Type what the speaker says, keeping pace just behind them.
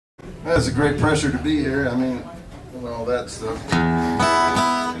That's a great pressure to be here. I mean, and all that stuff.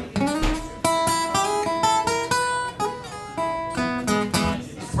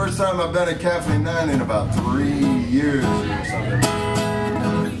 It's the first time I've been at Cafe 9 in about 3 years or something.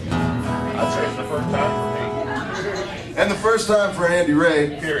 I'd say it's the first time for me. And the first time for Andy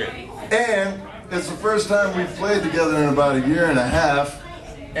Ray. Period. And it's the first time we've played together in about 1.5 years.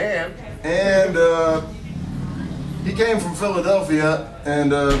 And he came from Philadelphia,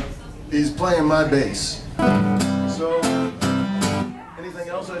 and he's playing my bass. So, anything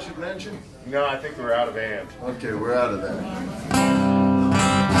else I should mention? No, I think we're out of band. Okay, we're out of that.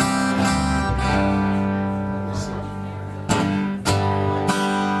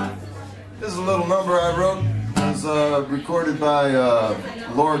 This is a little number I wrote. It was recorded by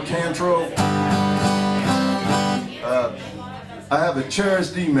Laura Cantrell. I have a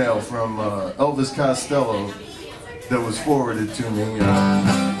cherished email from Elvis Costello that was forwarded to me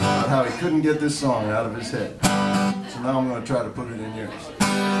about how he couldn't get this song out of his head. So now I'm going to try to put it in yours.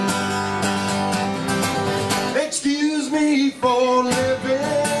 Excuse me for living,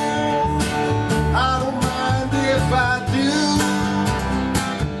 I don't mind if I do.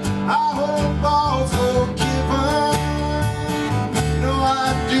 I hope all's forgiven, no,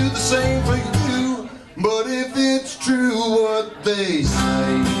 I'd do the same for you. But if it's true what they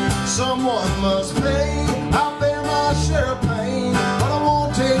say, someone must pay. I'll bear my share of pain, but I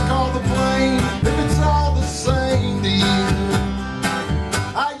won't take all the blame if it's all the same to you.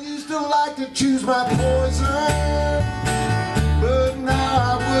 I used to like to choose my poison, but now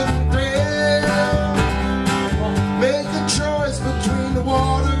I wouldn't dare make the choice between the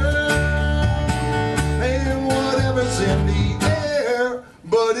water and whatever's in the air.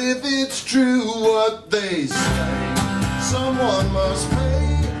 But if it's true what they say, someone must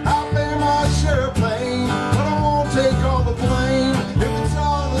pay. I'll bear my share of pain, but I won't take all the blame if it's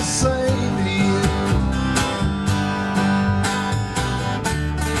all the same to you.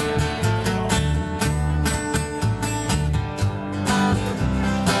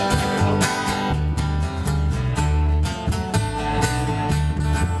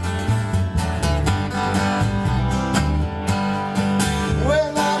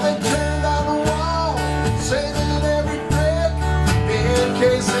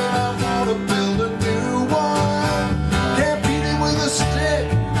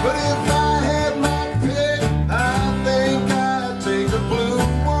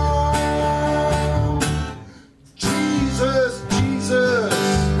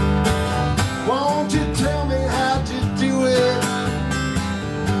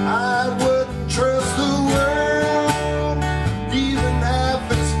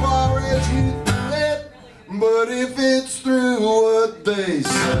 But if it's through what they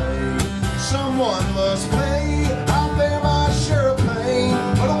say, someone must pay. I'll bear my share of pain,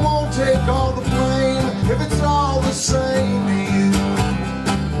 but I won't take all the blame if it's all the same to you.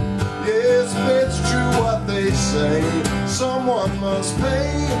 Yes, if it's true what they say, someone must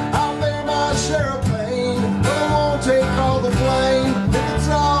pay. I'll bear my share of pain.